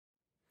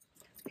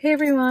Hey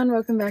everyone,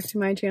 welcome back to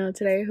my channel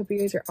today. Hope you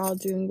guys are all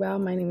doing well.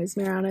 My name is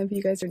Mariana. If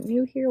you guys are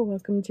new here,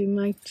 welcome to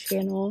my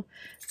channel.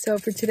 So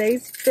for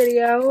today's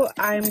video,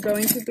 I'm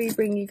going to be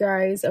bringing you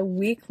guys a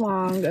week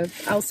long of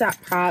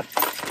LSAT prep.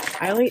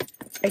 I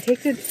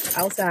take the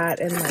LSAT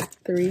in like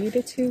 3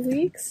 to 2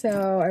 weeks,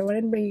 so I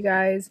wanted to bring you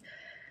guys,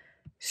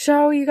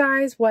 show you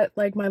guys what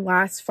like my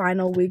last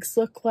final weeks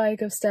look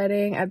like of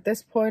studying. At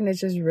this point,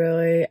 it's just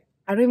really,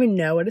 I don't even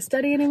know what to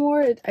study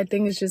anymore. I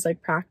think it's just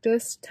like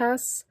practice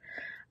tests.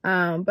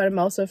 But I'm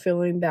also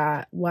feeling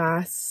that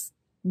last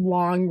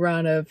long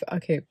run of,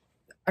 okay,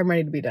 I'm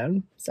ready to be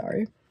done.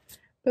 Sorry.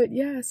 But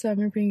yeah, so I'm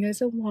going to bring you guys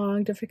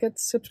along. Don't forget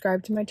to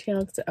subscribe to my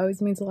channel because it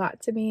always means a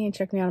lot to me. And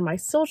check me out on my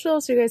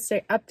socials so you guys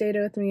stay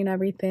updated with me and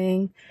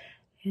everything.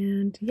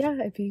 And yeah,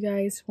 if you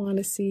guys want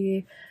to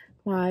see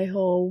my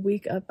whole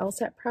week of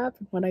LSAT prep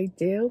and what I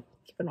do,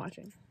 keep on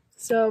watching.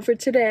 So for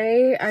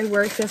today, I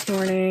worked this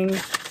morning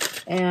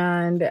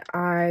and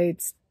I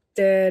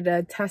did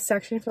a test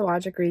section for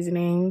logic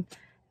reasoning.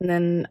 And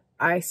then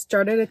I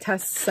started a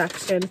test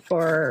section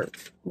for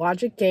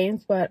logic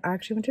games, but I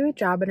actually went to a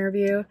job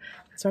interview,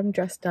 so I'm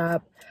dressed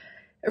up.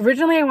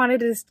 Originally, I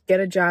wanted to just get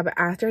a job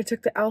after I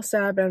took the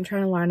LSAT, but I'm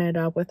trying to line it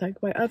up with like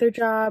my other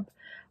job.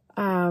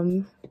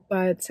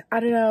 But I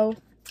don't know.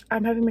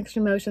 I'm having mixed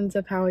emotions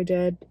of how I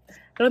did.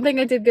 I don't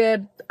think I did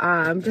good,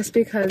 just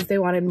because they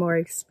wanted more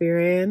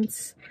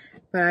experience.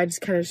 But I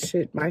just kind of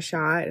shoot my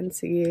shot and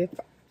see if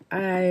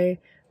I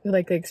would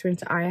like the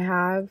experience I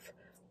have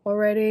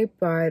already,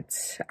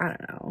 but I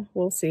don't know,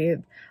 we'll see.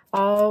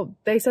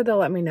 They said they'll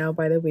let me know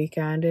by the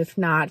weekend. If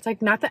not, it's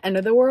like not the end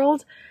of the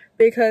world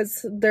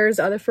because there's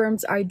other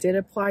firms I did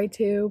apply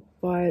to,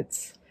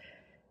 but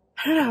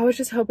I don't know, I was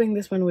just hoping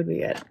this one would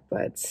be it,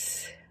 but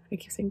I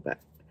keep saying but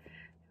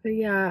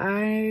yeah,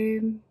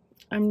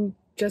 I'm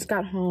just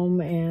got home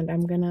and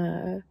I'm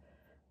gonna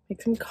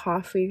make some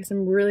coffee because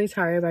I'm really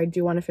tired, but I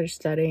do want to finish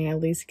studying,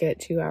 at least get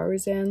 2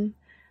 hours in,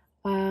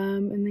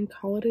 and then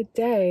call it a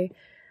day.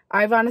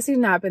 I've honestly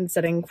not been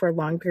studying for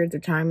long periods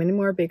of time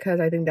anymore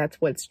because I think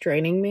that's what's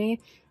draining me.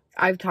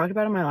 I've talked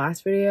about it in my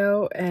last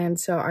video, and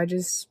so I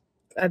just,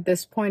 at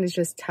this point, it's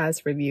just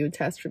test, review,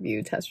 test,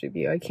 review, test,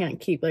 review. I can't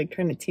keep like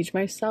trying to teach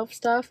myself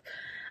stuff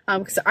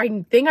because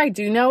I think I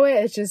do know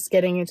it. It's just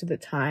getting into the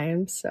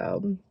time.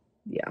 So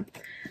yeah.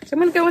 So I'm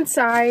gonna go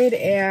inside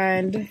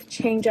and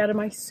change out of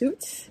my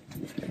suit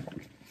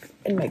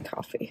and make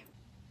coffee.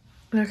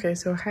 Okay,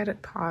 so I had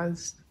it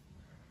paused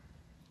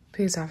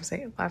because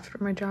obviously I left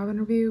for my job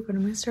interview, but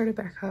I'm gonna start it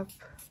back up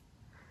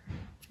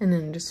and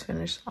then just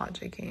finish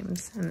logic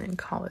games and then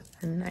call it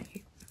a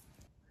night.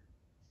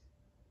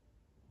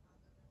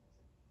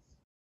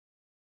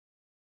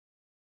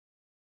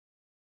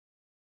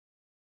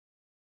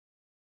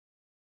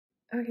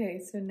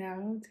 Okay, so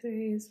now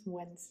today is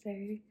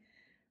Wednesday.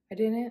 I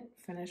didn't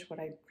finish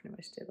what I pretty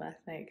much did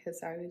last night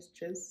because I was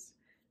just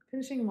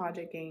finishing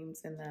logic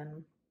games and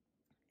then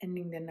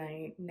ending the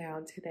night. Now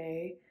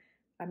today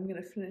I'm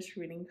gonna finish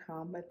reading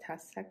the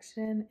test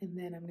section and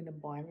then I'm gonna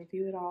blind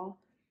review it all.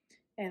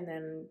 And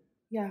then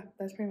yeah,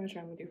 that's pretty much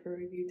what I'm gonna do for a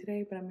review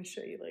today, but I'm gonna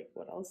show you like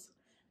what else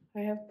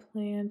I have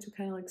planned to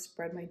kind of like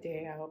spread my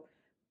day out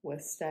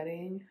with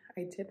studying.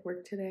 I did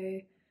work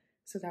today,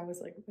 so that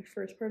was like my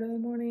first part of the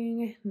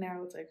morning.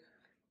 Now it's like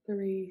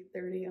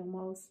 3:30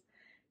 almost,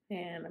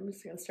 and I'm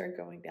just gonna start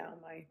going down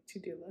my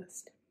to-do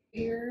list.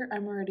 Here,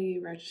 I'm already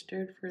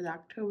registered for the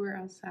October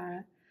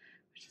LSAT,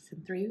 which is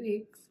in 3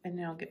 weeks, and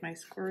then I'll get my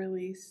score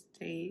release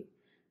date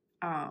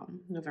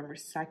November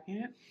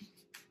 2nd.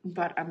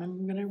 But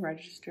I'm gonna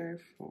register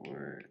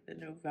for the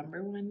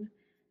November one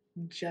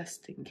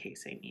just in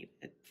case I need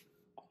it.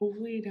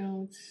 Hopefully I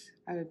don't.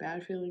 I have a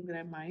bad feeling that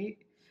I might,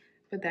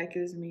 but that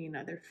gives me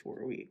another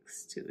 4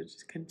 weeks to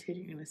just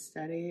continue to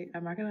study.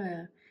 I'm not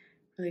gonna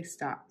really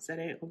stop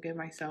studying. I'll give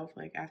myself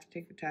like after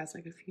take the test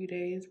like a few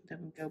days, but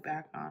then go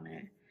back on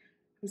it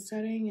with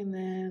studying. And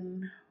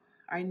then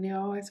I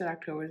know I said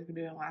October is gonna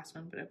be the last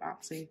one, but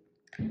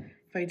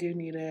if I do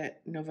need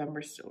it,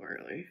 November's still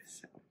early.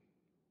 So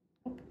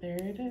there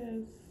it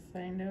is.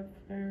 Signed up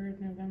for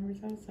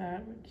November's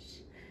LSAT,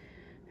 which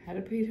had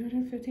to pay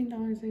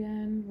 $215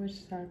 again, which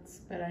sucks.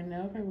 But I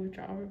know if I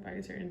withdraw it by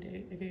a certain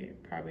date, I could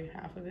get probably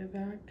half of it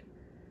back.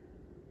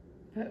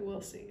 But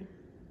we'll see.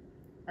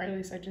 Or at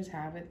least I just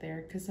have it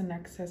there because the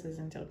next test is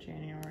until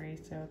January,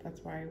 so that's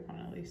why I want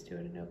to at least do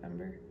it in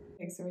November.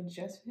 Okay, so I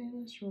just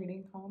finished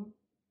reading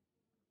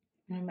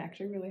and I'm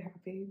actually really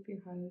happy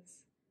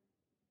because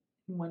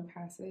in one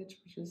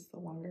passage, which is the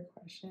longer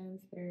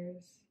questions,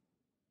 there's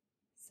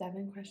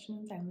 7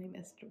 questions. I only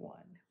missed 1,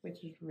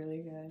 which is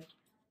really good.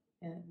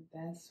 And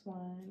this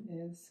one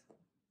is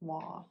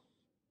law,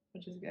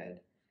 which is good.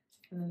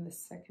 And then the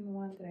second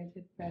one that I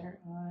did better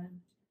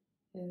on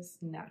is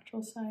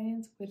natural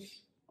science,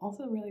 which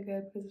also really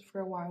good because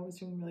for a while I was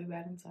doing really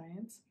bad in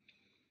science.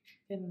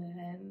 And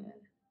then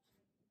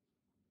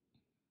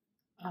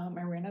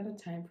I ran out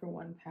of time for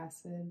one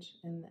passage,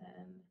 and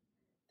then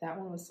that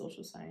one was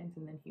social science,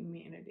 and then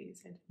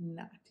humanities. I did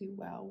not do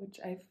well, which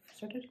I've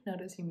started to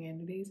notice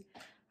humanities.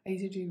 I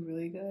used to do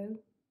really good,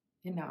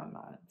 and now I'm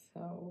not.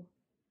 So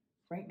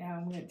right now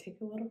I'm going to take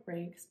a little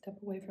break, step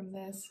away from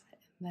this,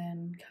 and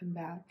then come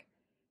back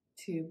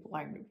to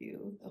blind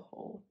review the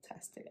whole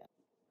test again.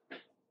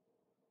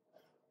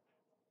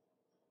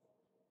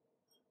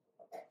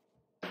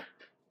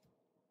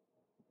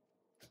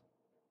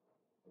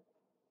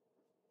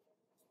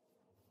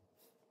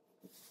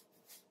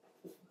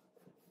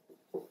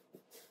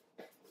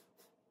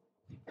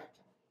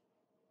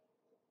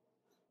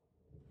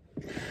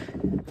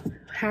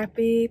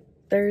 Happy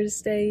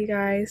Thursday, you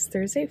guys.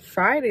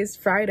 Friday's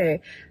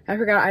Friday. I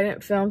forgot I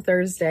didn't film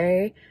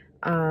Thursday.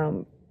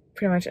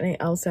 Pretty much any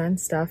LSAT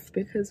stuff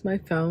because my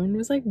phone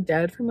was like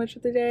dead for much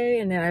of the day,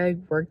 and then I like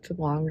worked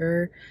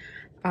longer.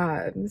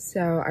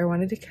 So I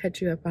wanted to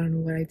catch you up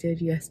on what I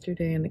did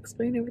yesterday and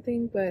explain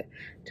everything, but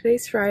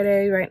today's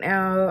Friday. Right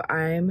now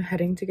I'm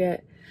heading to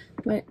get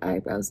my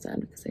eyebrows done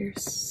because they're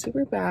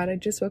super bad. I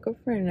just woke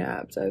up from a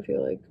nap, so I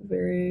feel like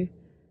very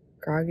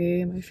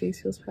groggy and my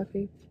face feels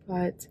puffy.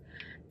 But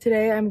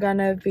today I'm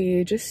gonna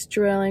be just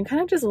drilling,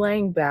 kind of just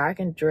laying back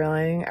and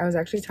drilling. I was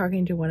actually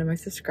talking to one of my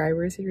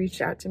subscribers who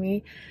reached out to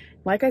me.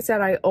 Like I said,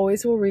 I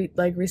always will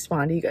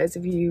respond to you guys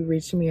if you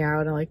reach me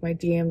out and like my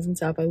DMs and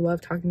stuff. I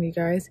love talking to you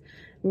guys.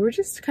 We were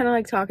just kind of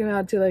like talking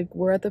about to like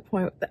we're at the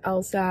point with the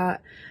LSAT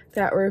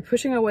that we're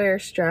pushing away our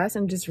stress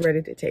and just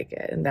ready to take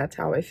it, and that's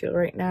how I feel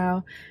right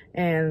now.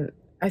 And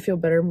I feel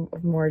better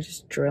more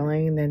just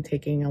drilling than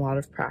taking a lot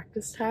of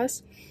practice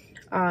tests.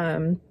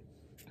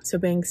 So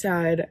being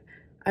said,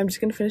 I'm just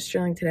gonna finish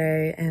drilling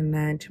today, and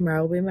then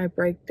tomorrow will be my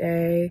break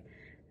day,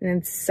 and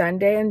then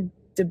Sunday I'm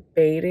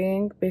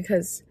debating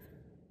because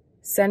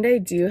Sunday I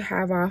do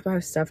have off. I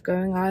have stuff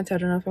going on, so I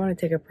don't know if I want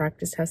to take a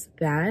practice test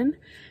then,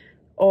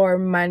 or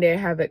Monday I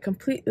have it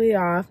completely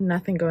off,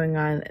 nothing going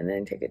on, and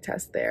then take a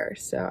test there.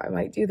 So I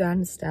might do that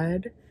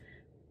instead.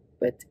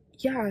 But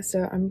yeah,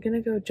 so I'm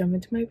gonna go jump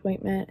into my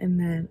appointment, and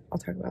then I'll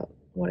talk about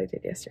what I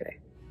did yesterday.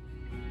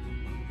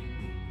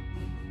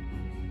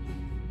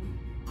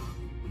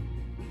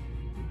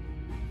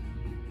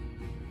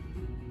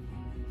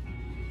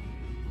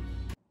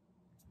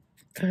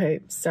 Okay,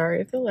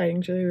 sorry if the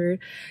lighting's really weird.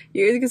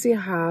 You guys can see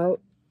how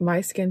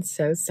my skin's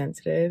so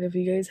sensitive. If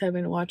you guys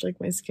haven't watched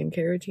like my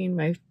skincare routine,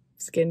 my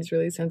skin is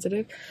really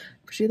sensitive.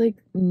 She like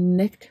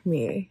nicked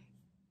me,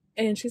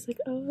 and she's like,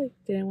 "Oh, I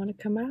didn't want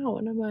to come out,"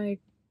 and I'm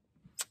like,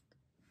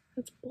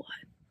 "That's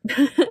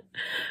blood."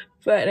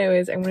 But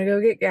anyways, I'm gonna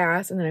go get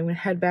gas, and then I'm gonna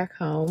head back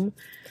home.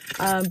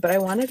 But I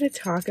wanted to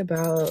talk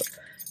about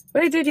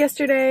what I did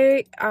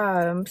yesterday.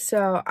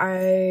 So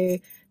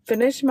I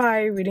finished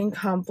my reading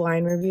comp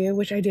blind review,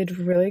 which I did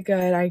really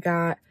good. I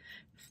got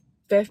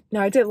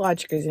I did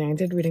logic reasoning. I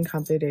did reading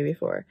comp the day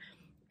before.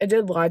 I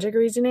did logic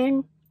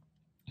reasoning,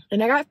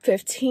 and I got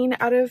 15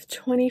 out of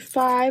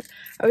 25.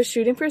 I was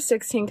shooting for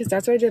 16 because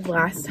that's what I did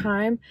last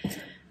time.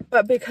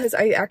 But because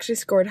I actually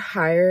scored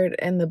higher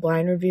in the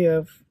blind review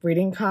of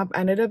reading comp,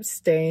 I ended up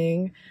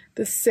staying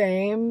the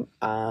same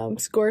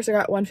scores. I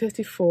got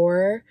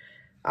 154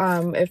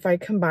 if I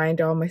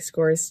combined all my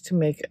scores to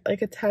make it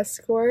like a test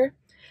score,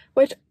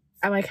 which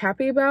I'm like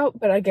happy about.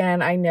 But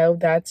again, I know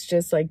that's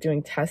just like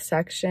doing test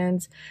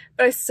sections,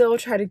 but I still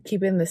try to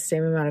keep it in the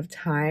same amount of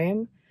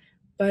time.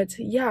 But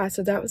yeah,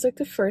 so that was like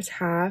the first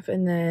half,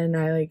 and then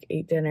I like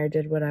ate dinner,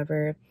 did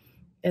whatever.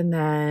 And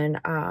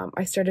then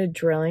I started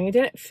drilling. I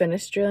didn't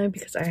finish drilling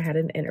because I had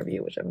an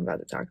interview, which I'm about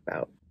to talk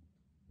about.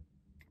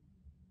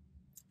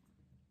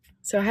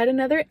 So I had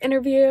another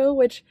interview,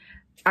 which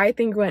I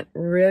think went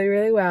really,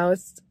 really well.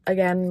 It's,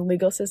 again,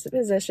 legal assistant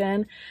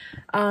position.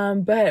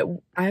 But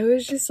I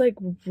was just like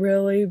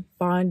really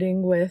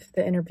bonding with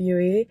the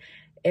interviewee,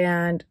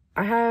 and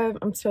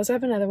I'm supposed to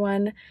have another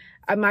one.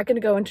 I'm not going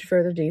to go into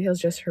further details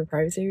just for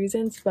privacy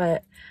reasons,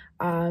 but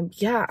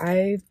yeah,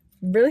 I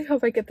really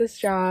hope I get this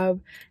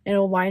job and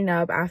it'll line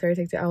up after I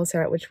take the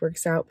LSAT, which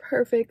works out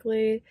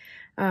perfectly.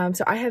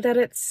 So I had that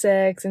at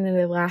 6, and then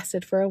it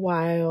lasted for a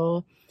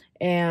while.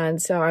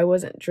 And so I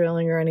wasn't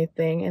drilling or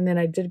anything. And then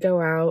I did go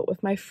out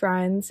with my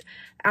friends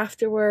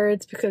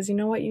afterwards because you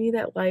know what? You need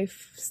that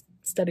life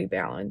study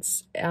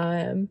balance.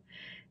 And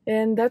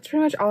that's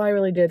pretty much all I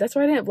really did. That's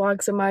why I didn't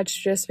vlog so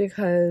much, just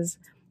because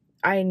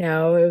I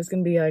know it was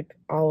going to be like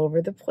all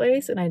over the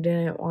place, and I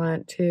didn't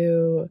want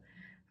to.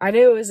 I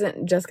knew it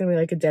wasn't just going to be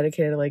like a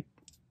dedicated like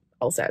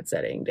LSAT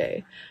setting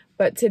day.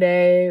 But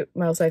today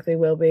most likely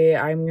will be.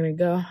 I'm going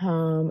to go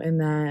home and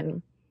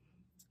then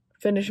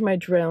finish my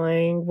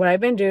drilling. What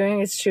I've been doing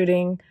is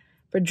shooting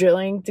for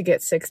drilling to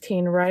get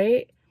 16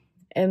 right,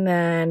 and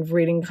then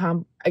reading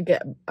comp I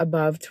get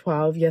above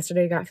 12.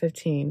 Yesterday I got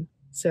 15.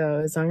 So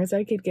as long as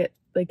I could get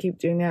like keep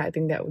doing that, I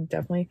think that would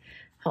definitely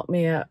help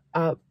me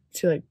up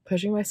to like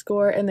pushing my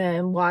score. And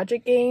then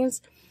logic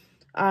games,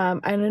 I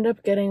ended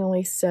up getting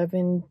only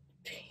 17.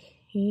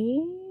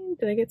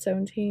 Did I get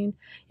 17?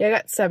 Yeah, I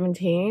got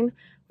 17,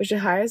 which the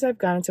highest I've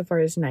gotten so far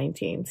is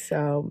 19.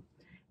 So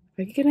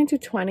if I could get into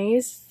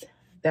 20s,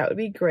 that would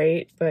be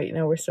great, but you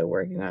know, we're still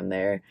working on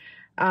there.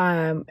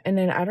 And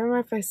then I don't know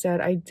if I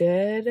said I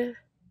did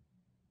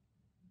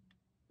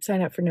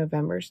sign up for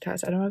November's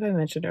test. I don't know if I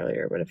mentioned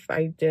earlier, but if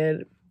I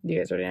did, you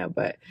guys already know,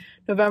 but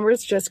November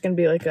is just gonna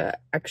be like a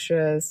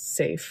extra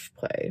safe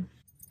play.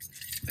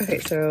 Okay,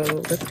 so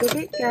let's go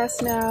get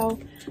gas now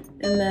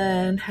and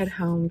then head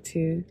home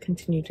to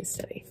continue to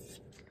study.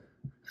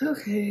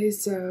 Okay,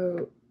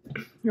 so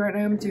right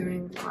now I'm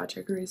doing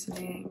logic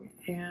reasoning,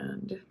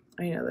 and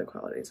I know the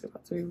quality is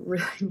about to be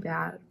really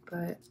bad,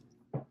 but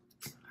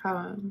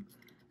I'm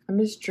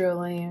just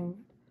drilling.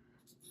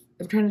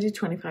 I'm trying to do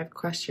 25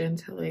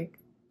 questions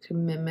to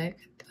mimic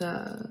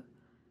the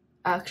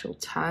actual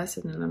test,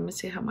 and then I'm gonna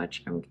see how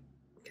much I'm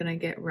gonna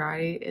get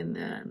right, and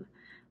then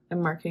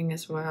I'm marking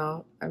as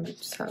well. I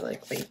just have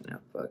like my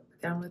notebook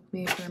down with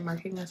me for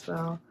marking as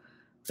well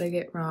what I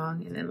get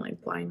wrong, and then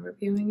like blind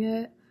reviewing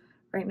it.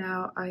 Right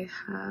now I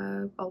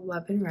have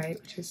 11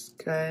 right, which is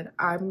good.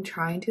 I'm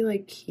trying to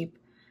like keep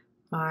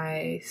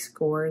my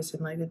scores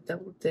in like the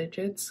double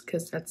digits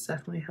because that's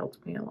definitely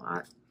helped me a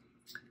lot.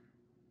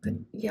 But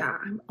yeah,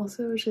 I'm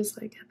also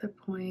just like at the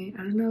point,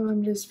 I don't know,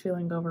 I'm just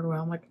feeling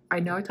overwhelmed. Like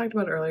I know I talked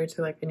about earlier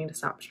too, like I need to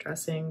stop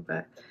stressing,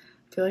 but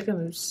I feel like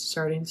I'm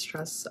starting to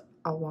stress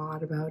a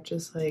lot about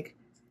just like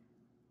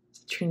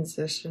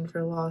transition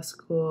for law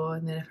school,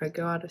 and then if I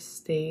go out of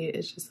state,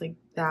 it's just like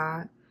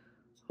that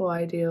whole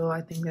ideal.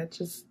 I think that's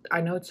just,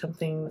 I know it's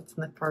something that's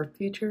in the far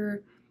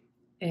future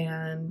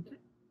and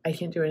I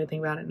can't do anything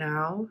about it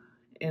now,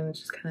 and it's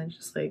just kind of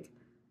just like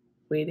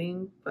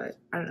waiting, but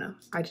I don't know,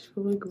 I just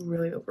feel like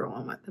really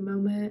overwhelmed at the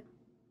moment,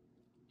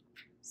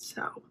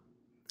 so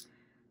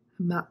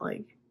I'm not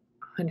like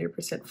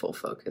 100% full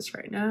focus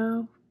right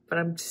now, but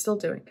I'm still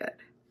doing good.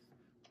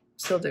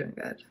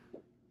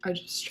 I'm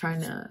just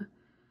trying to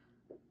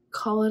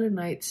call it a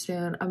night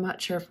soon. I'm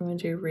not sure if I'm gonna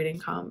do reading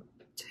comp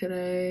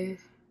today.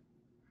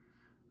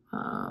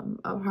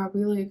 I'll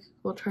probably like,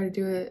 we'll try to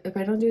do it. If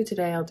I don't do it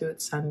today, I'll do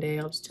it Sunday.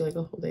 I'll just do like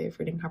a whole day of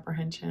reading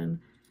comprehension.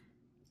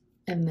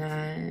 And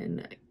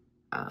then,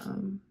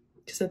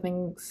 because I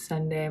think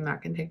Sunday I'm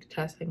not gonna take the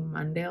test. I think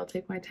Monday I'll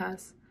take my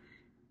test.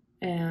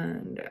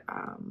 And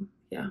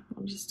yeah,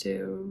 I'll just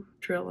do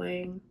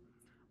drilling.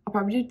 I'll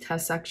probably do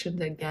test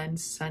sections again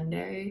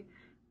Sunday.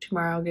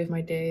 Tomorrow I'll give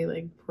my day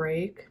like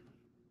break.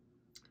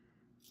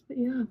 But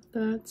yeah,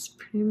 that's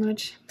pretty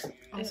much.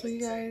 Also,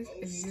 you guys,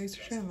 if you guys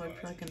are trying to look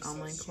for like an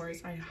online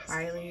course, I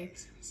highly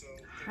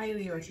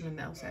recommend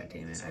the LSAT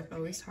Demon. I've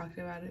always talked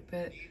about it,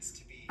 but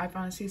I've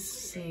honestly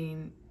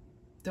seen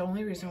the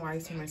only reason why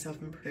I've seen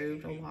myself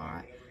improve a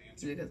lot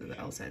is because of the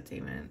LSAT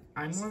Demon.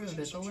 I'm more of a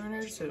visual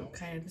learner, so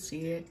kind of to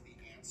see it,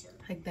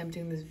 like them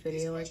doing this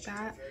video like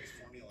that.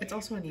 It's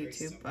also on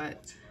YouTube,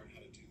 but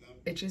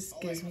it just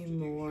gives me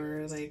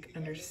more like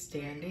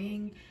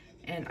understanding,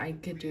 and I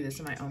could do this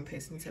at my own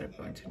pace instead of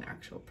going to an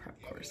actual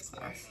prep course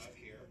class.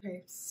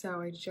 Okay,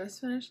 so I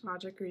just finished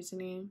logic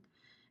reasoning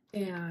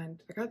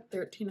and I got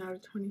 13 out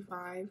of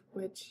 25,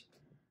 which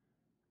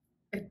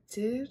I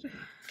did,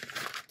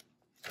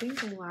 I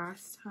think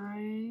last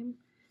time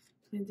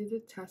when I did the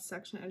test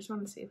section. I just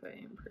want to see if I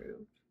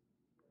improved.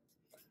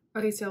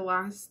 Okay, so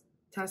last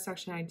test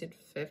section I did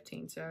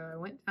 15, so I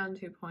went down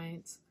 2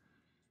 points,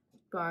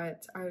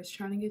 but I was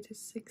trying to get to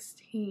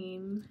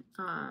 16,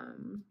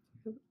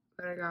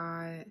 but I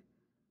got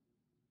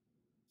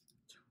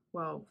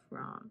 12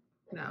 wrong.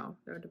 No,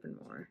 that would have been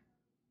more.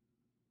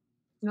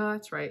 No,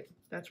 that's right.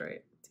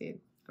 See, I'm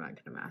not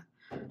good at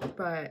math.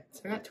 But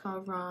so I got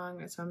 12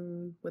 wrong.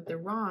 So with the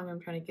wrong, I'm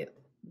trying to get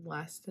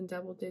less than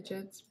double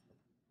digits.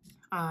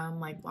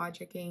 Like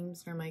logic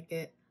games, I might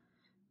get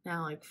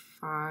now like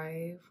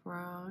 5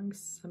 wrong,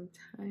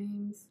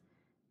 sometimes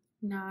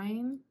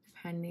 9,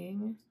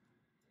 depending.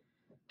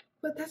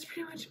 But that's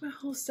pretty much my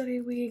whole study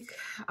week.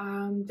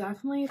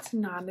 Definitely it's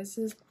not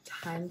as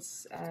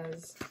tense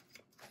as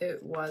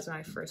it was when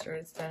I first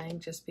started studying,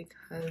 just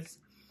because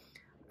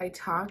I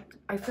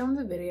filmed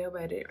the video,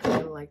 but I didn't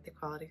really like the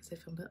quality because I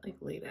filmed it like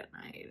late at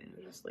night and it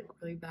was just like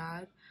really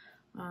bad.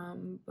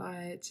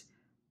 But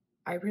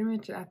I pretty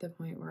much at the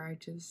point where I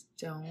just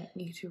don't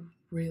need to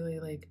really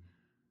like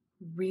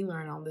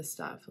relearn all this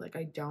stuff. Like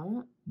I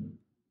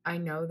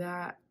knew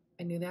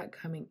that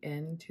coming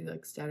into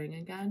like studying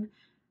again,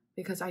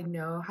 because I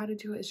know how to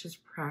do it. It's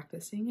just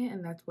practicing it,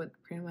 and that's what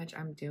pretty much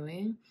I'm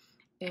doing.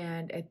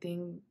 And I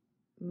think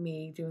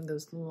me doing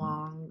those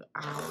long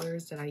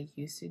hours that I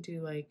used to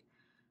do, like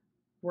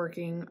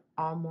working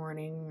all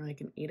morning,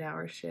 like an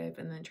 8-hour shift,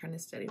 and then trying to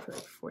study for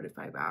like 4 to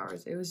 5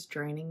 hours, it was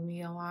draining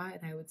me a lot.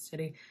 And I would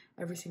study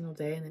every single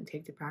day and then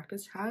take the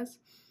practice test,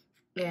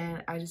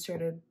 and I just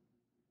started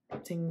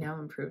seeing no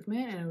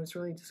improvement, and it was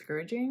really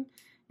discouraging.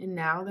 And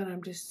now that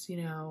I'm just,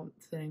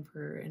 sitting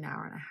for an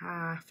hour and a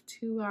half,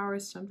 2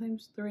 hours,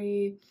 sometimes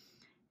 3,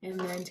 and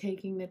then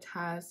taking the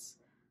test,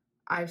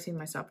 I've seen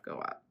myself go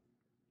up.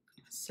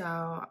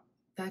 So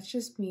that's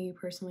just me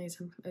personally.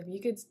 If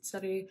you could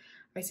study,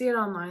 I see it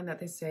online that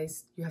they say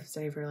you have to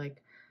study for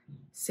like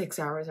 6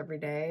 hours every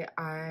day.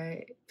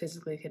 I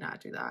physically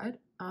cannot do that.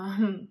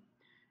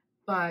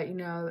 But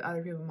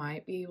other people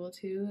might be able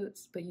to,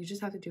 but you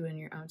just have to do it in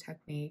your own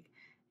technique,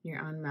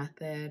 your own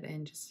method,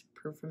 and just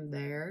improve from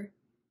there.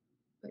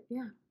 But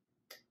yeah.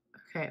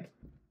 Okay,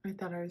 I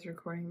thought I was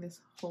recording this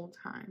whole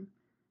time.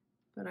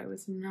 but I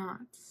was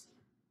not.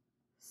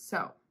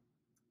 So,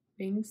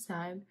 being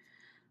said,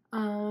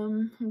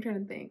 I'm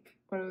trying to think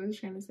what I was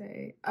trying to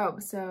say. Oh,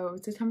 so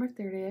September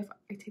 30th,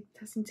 I take the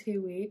test in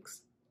 2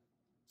 weeks.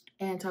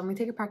 And so I'm gonna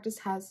take a practice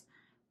test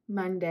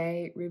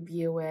Monday,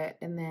 review it,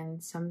 and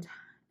then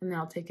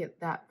I'll take it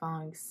that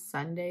following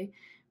Sunday.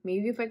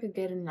 Maybe if I could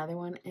get another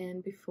one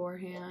in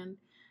beforehand.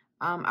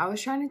 I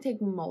was trying to take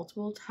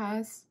multiple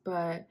tests,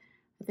 but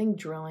I think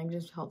drilling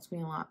just helps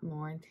me a lot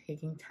more in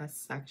taking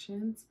test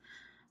sections.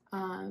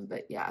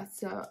 But yeah,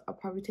 so I'll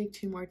probably take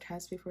 2 more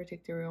tests before I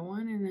take the real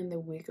one, and then the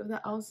week of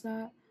the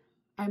LSAT,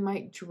 I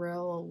might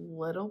drill a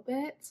little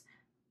bit,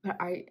 but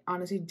I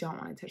honestly don't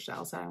want to touch the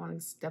LSAT. I want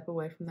to step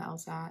away from the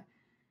LSAT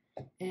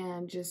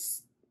and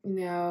just,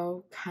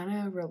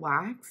 kind of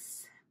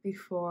relax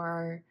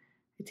before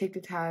I take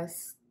the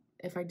test.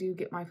 If I do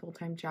get my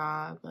full-time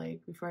job,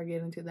 like before I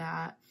get into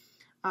that.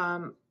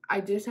 I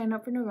did sign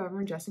up for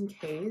November just in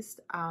case.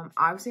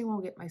 Obviously I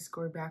won't get my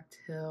score back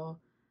till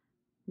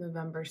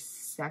November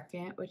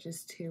 2nd, which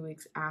is 2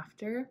 weeks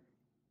after.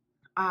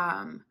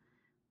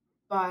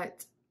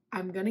 But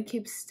I'm gonna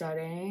keep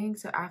studying.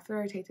 So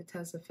after I take the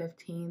test the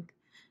 15th,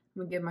 I'm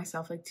gonna give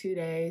myself like 2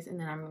 days, and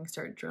then I'm gonna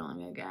start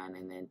drilling again,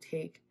 and then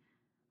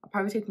I'll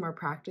probably take more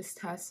practice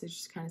tests to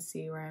just kind of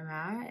see where I'm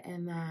at,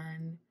 and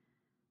then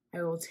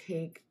I will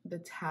take the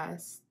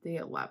test the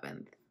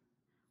 11th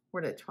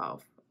or the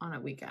 12th on a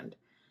weekend.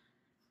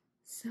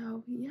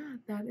 So yeah,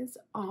 that is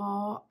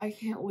all. I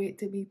can't wait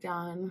to be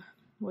done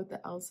with the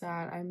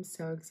LSAT. I'm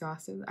so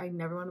exhausted. I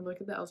never want to look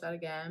at the LSAT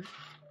again,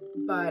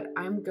 but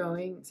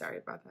sorry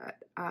about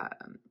that.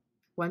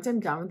 Once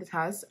I'm done with the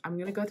test, I'm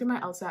going to go through my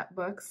LSAT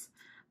books.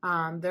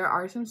 There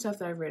are some stuff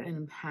that I've written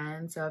in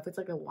pen, so if it's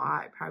like a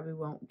lot, I probably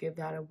won't give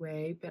that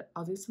away, but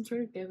I'll do some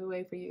sort of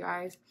giveaway for you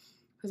guys,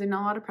 because I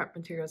know a lot of prep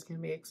materials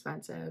can be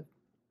expensive.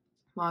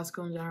 Law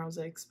school in general is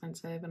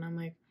expensive, and I'm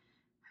like,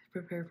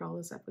 prepare for all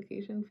this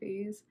application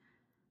fees.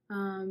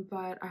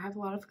 But I have a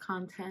lot of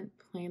content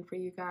planned for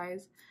you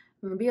guys.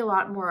 I'm going to be a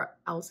lot more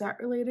LSAT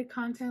related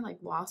content, like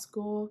law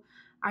school.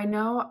 I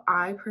know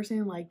I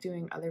personally like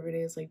doing other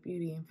videos like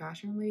beauty and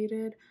fashion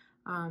related,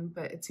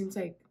 but it seems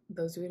like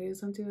those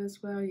videos don't do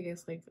as well. You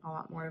guys like a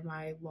lot more of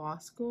my law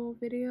school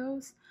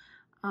videos.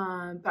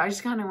 But I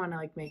just kind of want to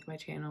like make my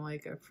channel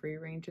like a free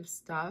range of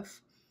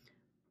stuff.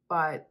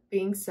 But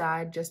being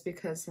said, just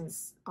because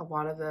since a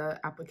lot of the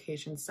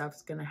application stuff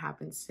is going to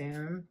happen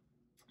soon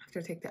after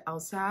I take the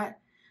LSAT,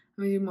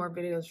 I'm going to do more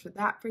videos for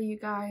that for you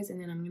guys.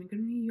 And then I'm going to go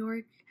to New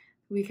York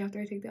the week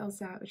after I take the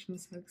LSAT, which I'm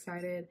so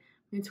excited.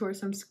 I'm going to tour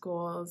some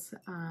schools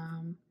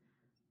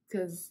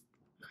because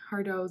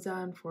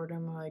Cardoza and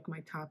Fordham are like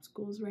my top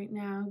schools right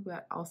now.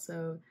 But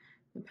also,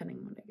 depending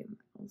on when I get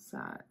my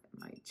LSAT, it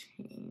might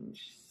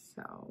change.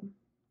 So,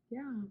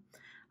 yeah.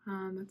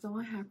 That's all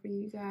I have for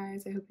you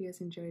guys. I hope you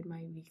guys enjoyed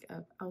my week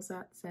of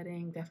LSAT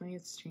setting. Definitely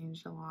it's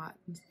changed a lot,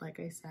 like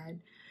I said.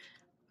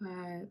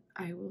 But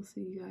I will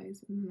see you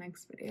guys in the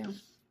next video.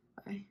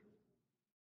 Bye.